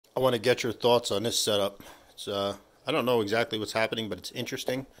want to get your thoughts on this setup. It's I don't know exactly what's happening, but it's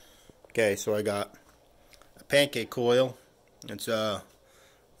interesting. Okay, so I got a pancake coil. It's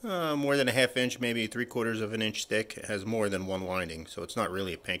more than a half inch, maybe 3/4 of an inch thick. It has more than one winding, so it's not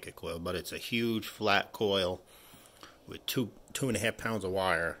really a pancake coil, but it's a huge flat coil with 2.5 pounds of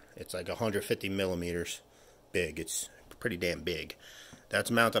wire. It's like 150 millimeters big. It's pretty damn big.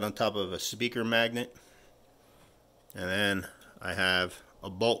 That's mounted on top of a speaker magnet, and then I have a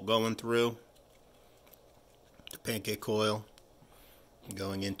bolt going through the pancake coil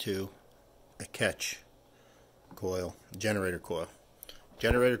going into a catch coil, generator coil.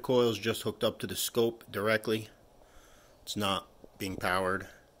 Generator coil is just hooked up to the scope directly. It's not being powered.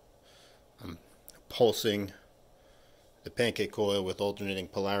 I'm pulsing the pancake coil with alternating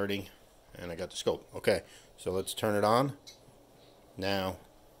polarity, and I got the scope. Okay, so let's turn it on. Now,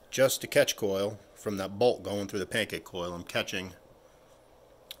 just the catch coil from that bolt going through the pancake coil, I'm catching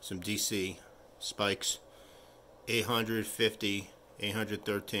some DC spikes, 850,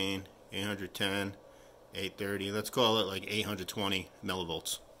 813, 810, 830, let's call it like 820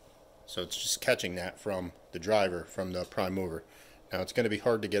 millivolts. So it's just catching that from the driver, from the prime mover. Now it's going to be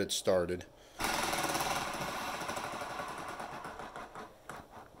hard to get it started.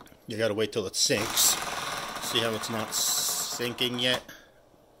 You got to wait till it sinks. See how it's not sinking yet?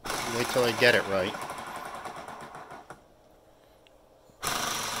 Wait till I get it right.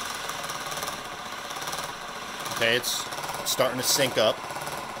 Okay, it's starting to sync up.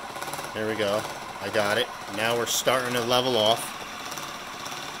 There we go. I got it. Now we're starting to level off.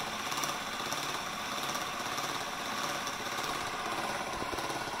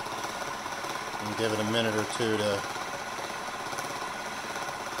 And give it a minute or two to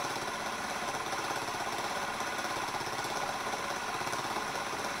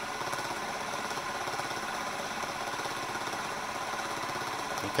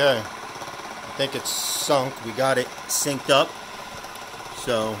okay. I think it's sunk. We got it synced up.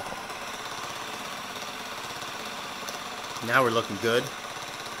 So now we're looking good.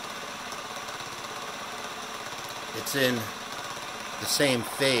 It's in the same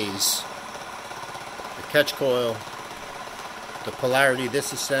phase. The catch coil, the polarity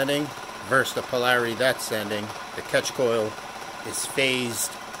this is sending versus the polarity that's sending. The catch coil is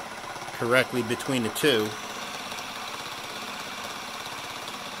phased correctly between the two.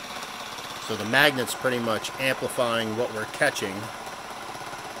 So the magnet's pretty much amplifying what we're catching.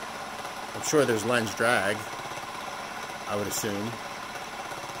 I'm sure there's lens drag, I would assume,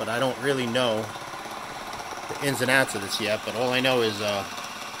 but I don't really know the ins and outs of this yet, but all I know is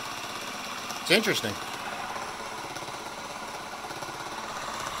it's interesting.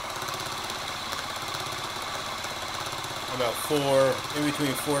 About in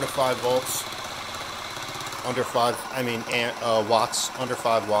between 4 to 5 volts, under 5, watts, under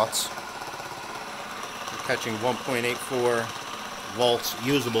 5 watts. We're catching 1.84 volts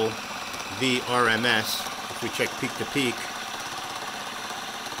usable VRMS. If we check peak to peak,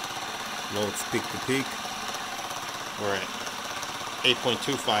 volts peak to peak, we're at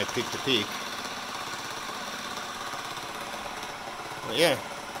 8.25 peak to peak. But yeah,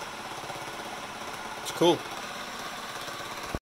 it's cool.